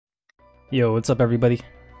Yo, what's up everybody?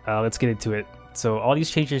 Let's get into it. So all these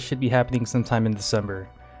changes should be happening sometime in December.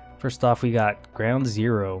 First off, we got Ground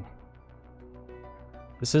Zero.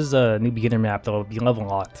 This is a new beginner map that will be level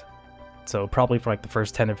locked. So probably for like the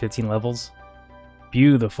first 10 or 15 levels.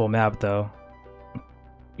 Beautiful map though.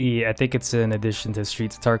 Yeah, I think it's in addition to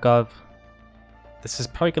Streets of Tarkov. This is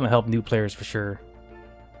probably going to help new players for sure.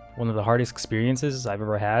 One of the hardest experiences I've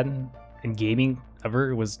ever had in gaming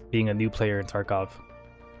ever was being a new player in Tarkov.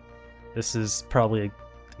 This is probably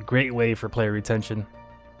a great way for player retention.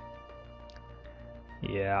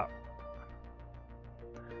 Yeah.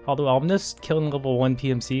 Although I'll miss killing level 1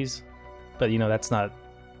 PMCs, but you know, that's not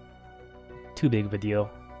too big of a deal.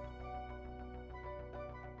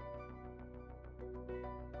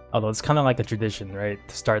 Although it's kind of like a tradition, right?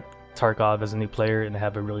 To start Tarkov as a new player and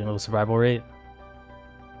have a really low survival rate.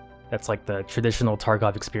 That's like the traditional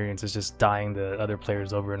Tarkov experience, is just dying to other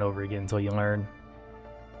players over and over again until you learn.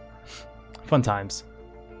 Fun times.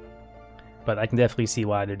 But I can definitely see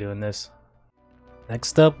why they're doing this.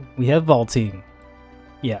 Next up, we have vaulting.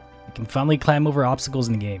 Yeah, you can finally climb over obstacles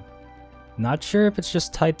in the game. Not sure if it's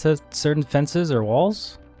just tied to certain fences or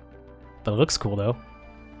walls, but it looks cool though.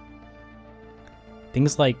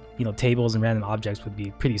 Things like, you know, tables and random objects would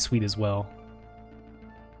be pretty sweet as well.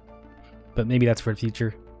 But maybe that's for the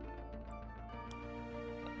future.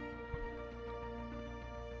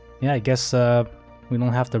 Yeah, I guess we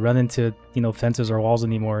don't have to run into, you know, fences or walls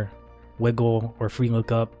anymore. Wiggle or free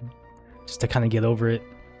look up just to kind of get over it.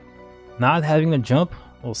 Not having to jump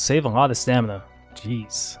will save a lot of stamina.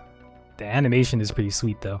 Jeez. The animation is pretty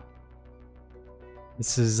sweet though.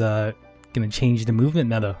 This is gonna change the movement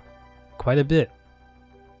meta quite a bit.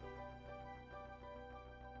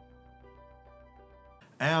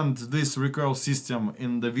 And this recoil system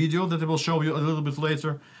in the video that I will show you a little bit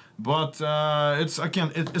later, but it's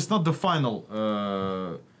again, it's not the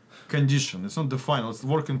final condition. It's not the final. It's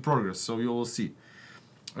work in progress. So you will see.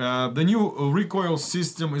 The new recoil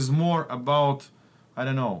system is more about, I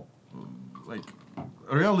don't know, like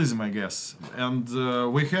realism, I guess. And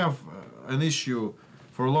we have an issue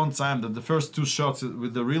for a long time that the first two shots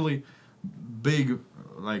with the really big,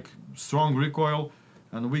 like strong recoil.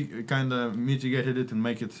 And we kind of mitigated it and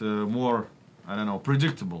make it more, I don't know,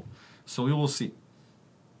 predictable. So you will see.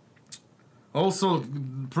 Also,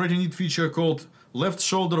 pretty neat feature called left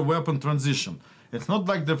shoulder weapon transition. It's not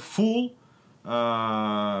like the full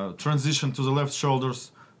transition to the left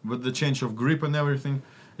shoulders with the change of grip and everything.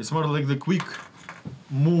 It's more like the quick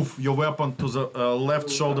move your weapon to the left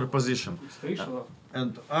shoulder position.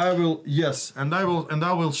 And I will, yes, and I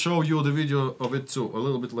will show you the video of it too a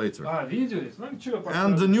little bit later.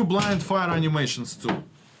 And the new Blindfire animations too,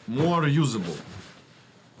 more usable.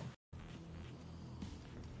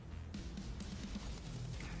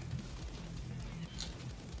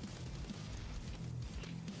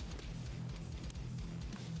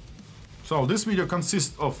 So this video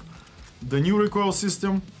consists of the new recoil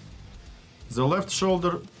system, the left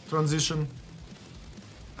shoulder transition,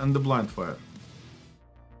 and the Blindfire.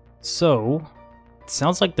 So, it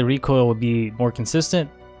sounds like the recoil would be more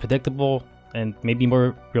consistent, predictable, and maybe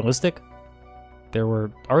more realistic. There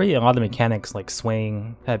were already a lot of mechanics like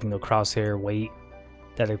swaying, having no crosshair, weight,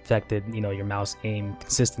 that affected, you know, your mouse aim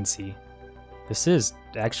consistency. This is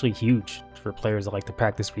actually huge for players that like to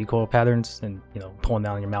practice recoil patterns and, you know, pulling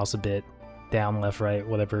down your mouse a bit, down, left, right,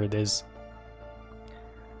 whatever it is.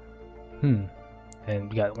 And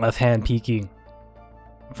we got left hand peeking.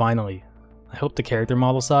 Finally. I hope the character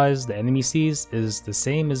model size the enemy sees is the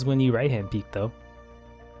same as when you right hand peek though.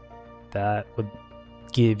 That would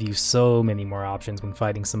give you so many more options when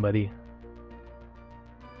fighting somebody.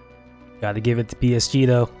 Gotta give it to BSG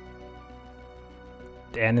though.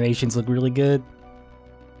 The animations look really good.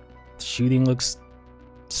 The shooting looks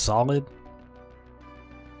solid.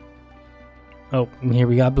 Oh, and here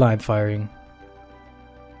we got blind firing.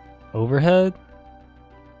 Overhead.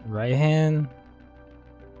 Right hand.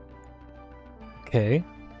 Okay.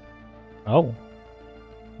 Oh.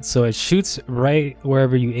 So it shoots right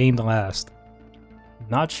wherever you aimed last.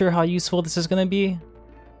 Not sure how useful this is going to be,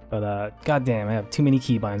 but goddamn, I have too many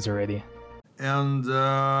keybinds already. And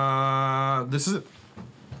this is it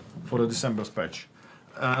for the December's patch.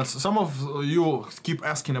 Some of you keep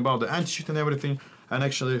asking about the anti-cheat and everything, and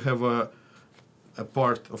actually have a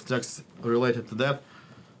part of text related to that.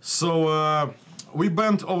 So we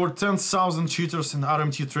banned over 10,000 cheaters and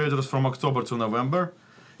RMT traders from October to November.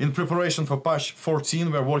 In preparation for patch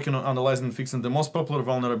 14, we are working on analyzing and fixing the most popular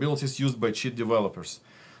vulnerabilities used by cheat developers.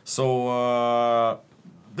 So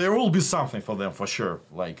there will be something for them for sure.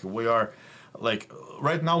 Like we are, like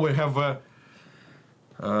right now we have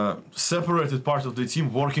separated part of the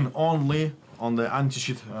team working only on the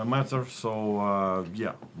anti-cheat matter. So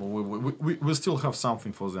yeah, we still have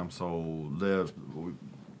something for them. So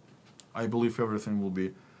I believe everything will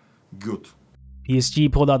be good.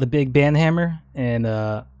 BSG pulled out the big ban hammer, and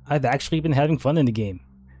I've actually been having fun in the game.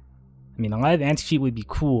 I mean, a live anti-cheat would be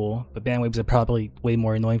cool, but ban waves are probably way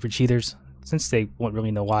more annoying for cheaters, since they won't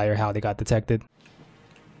really know why or how they got detected.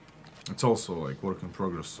 It's also like work in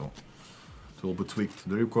progress, so it will be tweaked,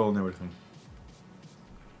 the recoil and everything.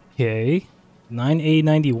 Okay,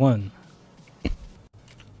 9A91.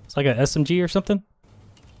 It's like a SMG or something?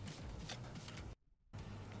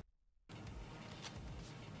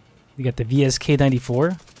 You got the VSK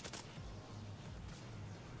 94.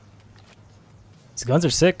 These guns are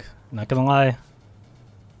sick, not gonna lie.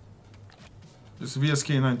 This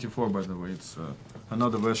VSK 94, by the way, it's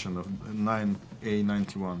another version of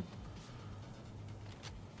 9A91.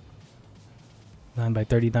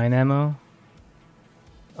 9x39 ammo.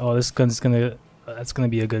 Oh, this gun's that's gonna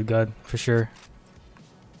be a good gun for sure.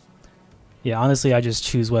 Yeah, honestly, I just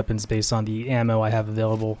choose weapons based on the ammo I have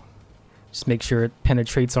available. Just make sure it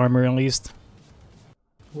penetrates armor at least.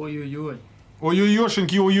 Ой-ой-ой.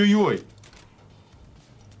 Ой-ой-ой-шинки, ой-ой-ой!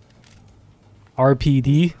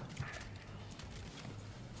 RPD.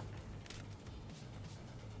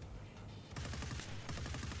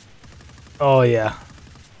 Oh yeah.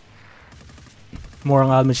 More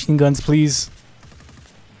loud machine guns, please.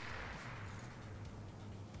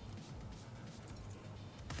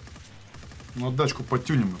 Ну, отдачку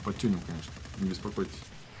подтюнем, конечно, не беспокойтесь.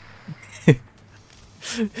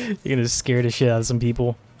 You're gonna scare the shit out of some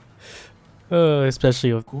people.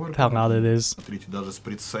 Especially with how loud it is. Смотрите, даже с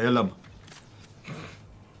прицелом.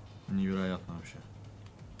 Невероятно вообще.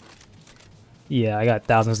 Yeah, I got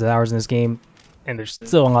thousands of hours in this game, and there's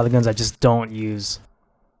still a lot of guns I just don't use.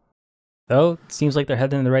 Though, it seems like they're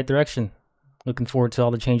heading in the right direction. Looking forward to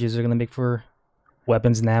all the changes they're gonna make for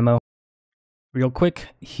weapons and ammo. Real quick,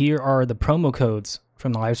 here are the promo codes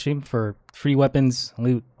from the livestream for free weapons,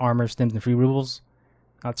 loot, armor, stims, and free rubles.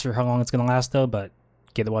 Not sure how long it's gonna last though, but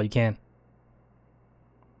get it while you can.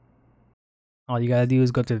 All you gotta do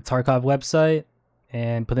is go to the Tarkov website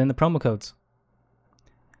and put in the promo codes.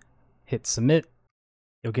 Hit submit.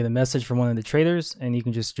 You'll get a message from one of the traders, and you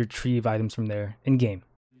can just retrieve items from there in game.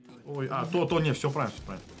 Ой, не, все правильно, все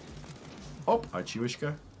правильно. Оп,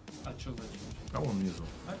 ачивочка. А что за ачивочка? А вон внизу.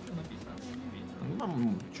 А что написано? Ну,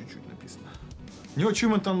 там чуть-чуть написано. New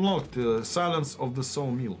achievement unlocked, Silence of the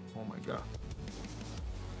Soul Meal. Oh my god.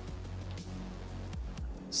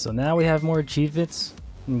 So now we have more achievements,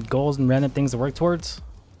 and goals, and random things to work towards.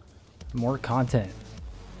 More content.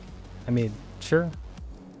 I mean, sure.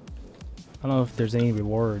 I don't know if there's any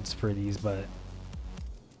rewards for these, but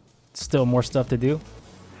still more stuff to do.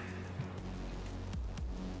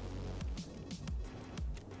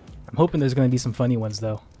 I'm hoping there's going to be some funny ones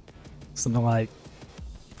though. Something like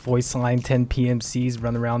voice line 10 PMCs,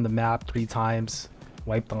 run around the map 3 times,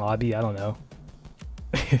 wipe the lobby, I don't know.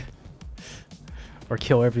 Or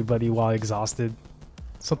kill everybody while exhausted.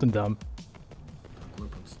 Something dumb.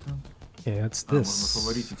 Yeah, it's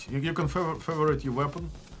this. You can favorite your weapon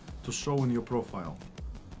to show in your profile.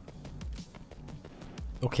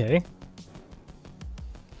 Okay.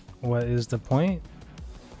 What is the point?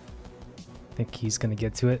 I think he's gonna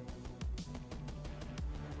get to it.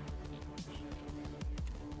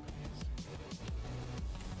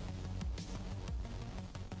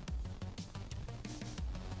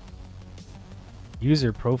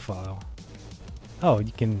 User profile. Oh,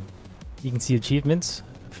 you can see achievements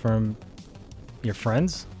from your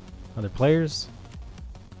friends, other players.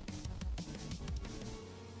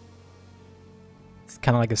 It's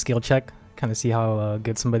kind of like a skill check, kind of see how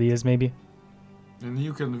good somebody is maybe. And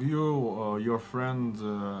you can view your friend's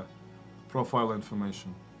profile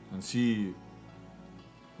information and see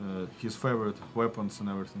his favorite weapons and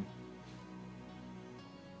everything.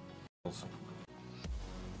 Also.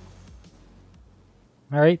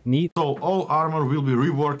 Alright, neat. So all armor will be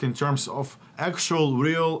reworked in terms of actual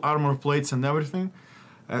real armor plates and everything.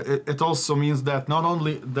 It also means that not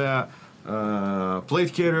only the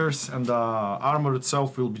plate carriers and the armor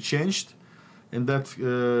itself will be changed in that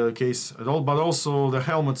case at all, but also the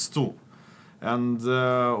helmets too. And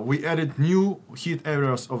we added new hit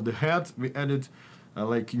areas of the head, we added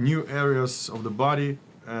like new areas of the body,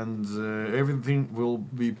 and everything will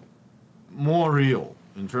be more real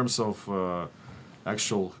in terms of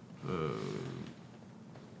actual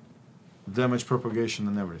damage propagation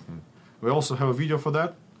and everything. We also have a video for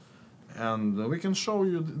that, and we can show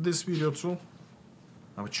you this video too.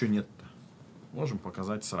 А чё нет-то? Можем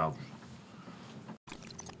показать сразу же.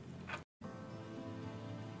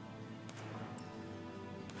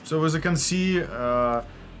 So as you can see,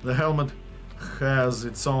 the helmet has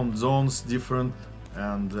its own zones different,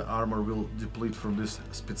 and the armor will deplete from these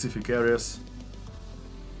specific areas.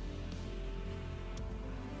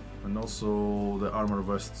 And also the armor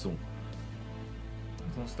vest zone.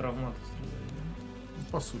 Он с травмата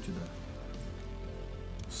стреляет. По сути, да.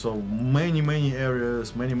 So many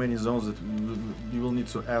areas, many zones that you will need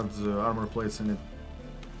to add the armor plates in it.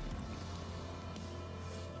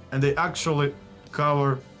 And they actually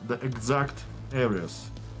cover the exact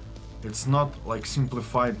areas. It's not like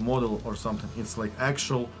simplified model or something. It's like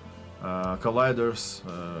actual colliders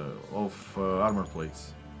of armor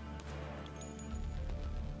plates.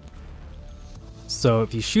 So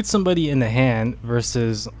if you shoot somebody in the hand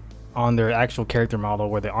versus on their actual character model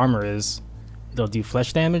where the armor is, they'll do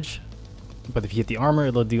flesh damage, but if you hit the armor,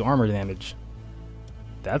 it'll do armor damage.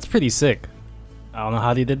 That's pretty sick. I don't know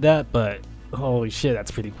how they did that, but holy shit,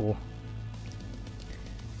 that's pretty cool.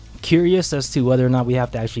 Curious as to whether or not we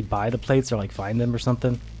have to actually buy the plates or like find them or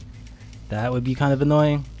something. That would be kind of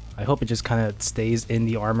annoying. I hope it just kind of stays in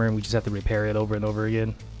the armor and we just have to repair it over and over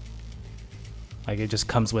again. Like it just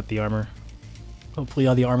comes with the armor. Hopefully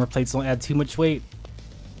all the armor plates don't add too much weight.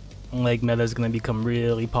 Leg meta is going to become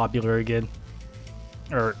really popular again.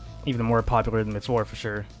 Or even more popular than before for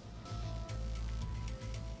sure.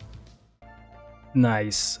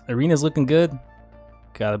 Nice. Arena's looking good.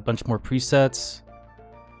 Got a bunch more presets.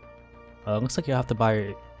 Looks like you have to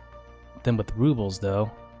buy them with rubles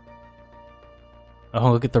though.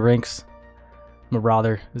 Oh, look at the ranks.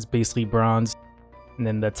 Marauder is basically bronze. And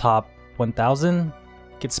then the top 1000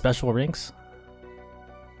 gets special ranks.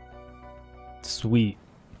 Sweet.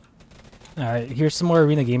 Alright, here's some more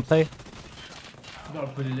arena gameplay. Да,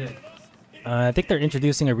 блядь. I think they're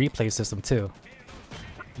introducing a replay system too.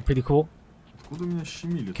 Pretty cool. Откуда меня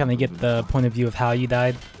щемили? Kind of get the point of view of how you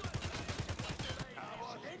died.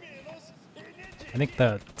 I think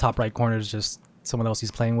the top right corner is just someone else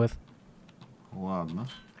he's playing with. Ладно.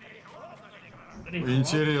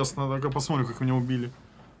 Интересно, так-ка посмотрим, как меня убили.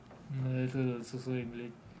 Это со своим,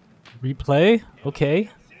 блядь. Replay? Okay.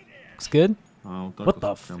 Looks good. Вот так What вот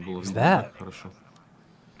the прям было f is видно. that? Хорошо.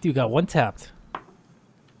 Dude got one tapped.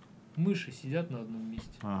 Мыши сидят на одном месте.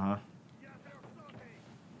 Ага.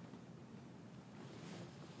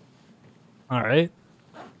 Alright.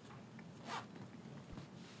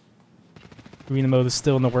 Arena mode is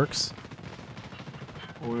still in the works.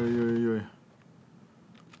 Ой-ой-ой.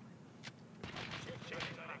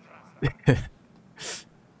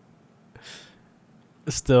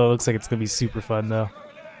 Still looks like it's gonna be super fun though.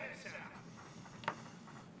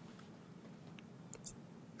 It's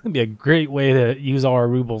gonna be a great way to use all our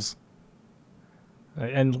rubles.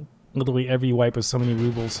 And literally every wipe with so many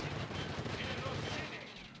rubles.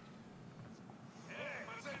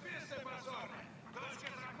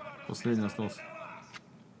 Последний остался.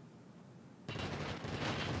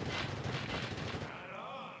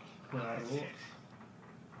 Хорош.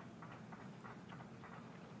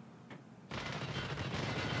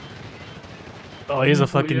 Oh, he's a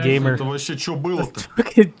fucking gamer. Это вообще что было-то?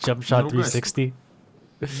 Fucking jump shot Не ругайся. 360.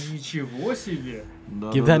 Ничего себе.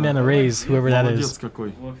 Да, Give да, that да. man a raise, whoever that Молодец is.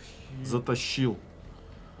 какой. Вообще. Затащил.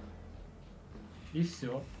 И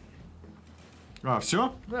все. А,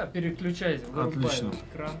 все? Да, переключайся. Вырубай Отлично.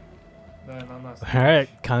 экран. Да, на нас. Alright,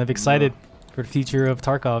 kind of excited for the future of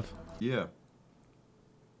Tarkov. Yeah.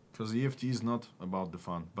 Because EFT is not about the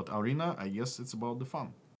fun. But Arena, I guess it's about the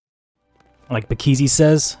fun. Like Bakizi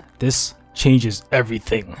says, this changes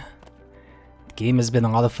everything. The game has been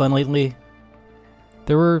a lot of fun lately.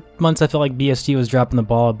 There were months I felt like BSG was dropping the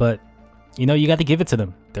ball, but you know, you got to give it to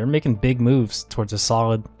them. They're making big moves towards a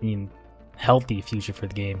solid, healthy future for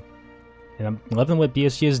the game. And I'm loving what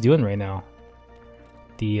BSG is doing right now.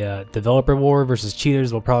 The developer war versus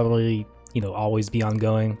cheaters will probably, always be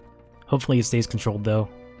ongoing. Hopefully it stays controlled though.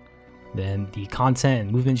 Then the content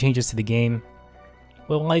and movement changes to the game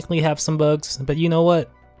will likely have some bugs, but you know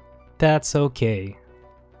what? That's okay.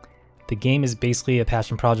 The game is basically a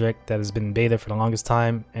passion project that has been in beta for the longest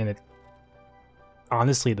time, and it's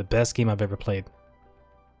honestly the best game I've ever played.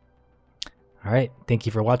 Alright, thank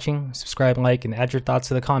you for watching. Subscribe, like, and add your thoughts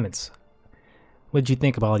to the comments. What did you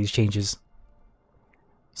think about all these changes?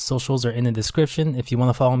 Socials are in the description if you want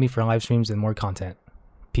to follow me for live streams and more content.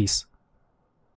 Peace.